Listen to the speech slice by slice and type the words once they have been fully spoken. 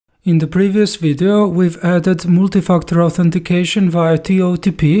In the previous video, we've added multifactor authentication via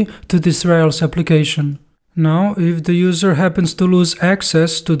TOTP to this Rails application. Now, if the user happens to lose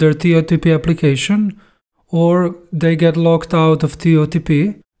access to their TOTP application, or they get locked out of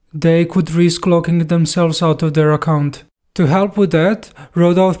TOTP, they could risk locking themselves out of their account. To help with that,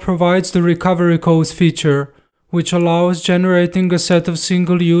 Rodauth provides the recovery codes feature, which allows generating a set of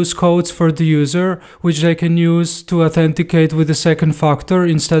single-use codes for the user, which they can use to authenticate with a second factor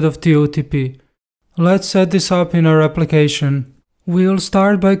instead of TOTP. Let's set this up in our application. We'll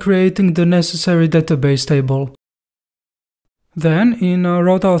start by creating the necessary database table. Then, in our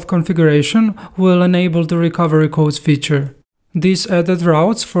Rodauth configuration, we'll enable the recovery codes feature. This added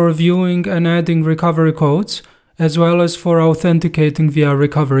routes for viewing and adding recovery codes, as well as for authenticating via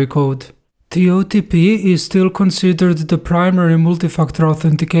recovery code. TOTP is still considered the primary multifactor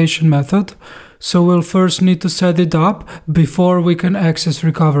authentication method, so we'll first need to set it up before we can access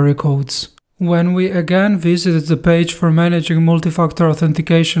recovery codes. When we again visit the page for managing multifactor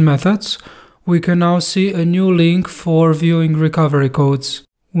authentication methods, we can now see a new link for viewing recovery codes.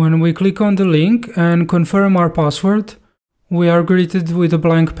 When we click on the link and confirm our password, we are greeted with a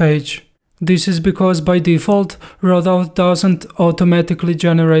blank page. This is because by default, Rodauth doesn't automatically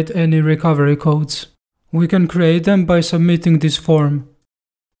generate any recovery codes. We can create them by submitting this form.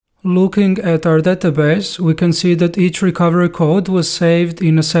 Looking at our database, we can see that each recovery code was saved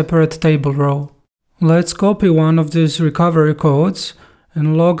in a separate table row. Let's copy one of these recovery codes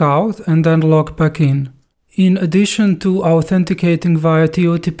and log out and then log back in. In addition to authenticating via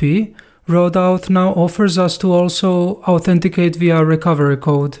TOTP, Rodauth now offers us to also authenticate via recovery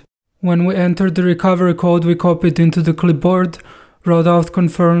code. When we enter the recovery code we copied into the clipboard, Rodauth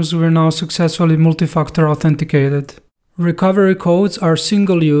confirms we're now successfully multifactor authenticated. Recovery codes are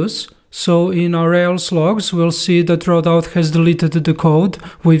single-use, so in our Rails logs we'll see that Rodauth has deleted the code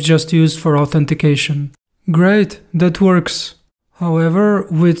we've just used for authentication. Great, that works. However,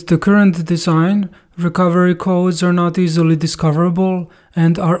 with the current design, recovery codes are not easily discoverable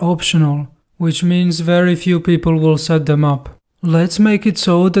and are optional, which means very few people will set them up. Let's make it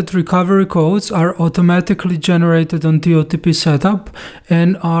so that recovery codes are automatically generated on TOTP setup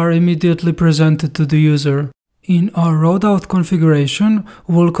and are immediately presented to the user. In our Rodauth configuration,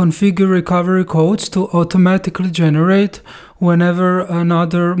 we'll configure recovery codes to automatically generate whenever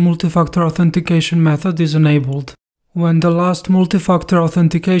another multifactor authentication method is enabled. When the last multifactor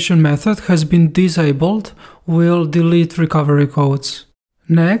authentication method has been disabled, we'll delete recovery codes.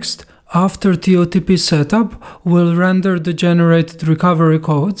 Next, after TOTP setup, we'll render the generated recovery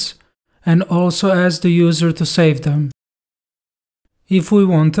codes and also ask the user to save them. If we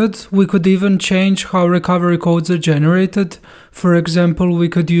wanted, we could even change how recovery codes are generated. For example, we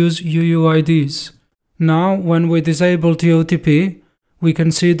could use UUIDs. Now, when we disable TOTP, we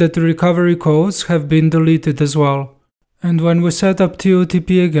can see that the recovery codes have been deleted as well. And when we set up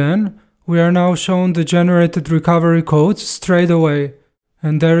TOTP again, we are now shown the generated recovery codes straight away.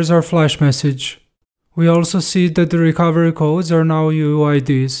 And there is our flash message. We also see that the recovery codes are now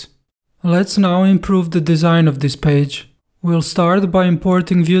UUIDs. Let's now improve the design of this page. We'll start by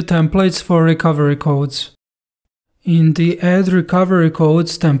importing view templates for recovery codes. In the Add Recovery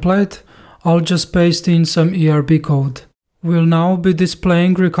Codes template, I'll just paste in some ERB code. We'll now be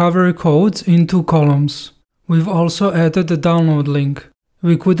displaying recovery codes in 2 columns. We've also added a download link.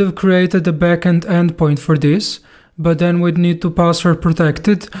 We could have created a backend endpoint for this, but then we'd need to password protect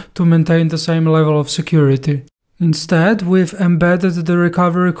it to maintain the same level of security. Instead, we've embedded the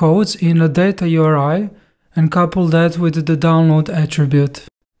recovery codes in a data URI and coupled that with the download attribute.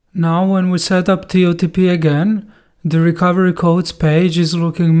 Now when we set up TOTP again, the recovery codes page is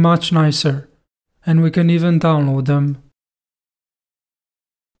looking much nicer, and we can even download them.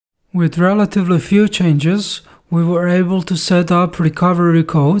 With relatively few changes, we were able to set up recovery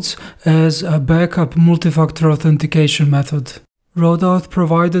codes as a backup multifactor authentication method. Rodauth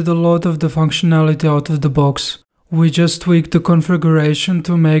provided a lot of the functionality out of the box. We just tweaked the configuration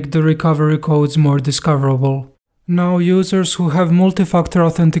to make the recovery codes more discoverable. Now users who have multifactor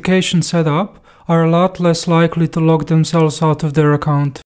authentication set up are a lot less likely to log themselves out of their account.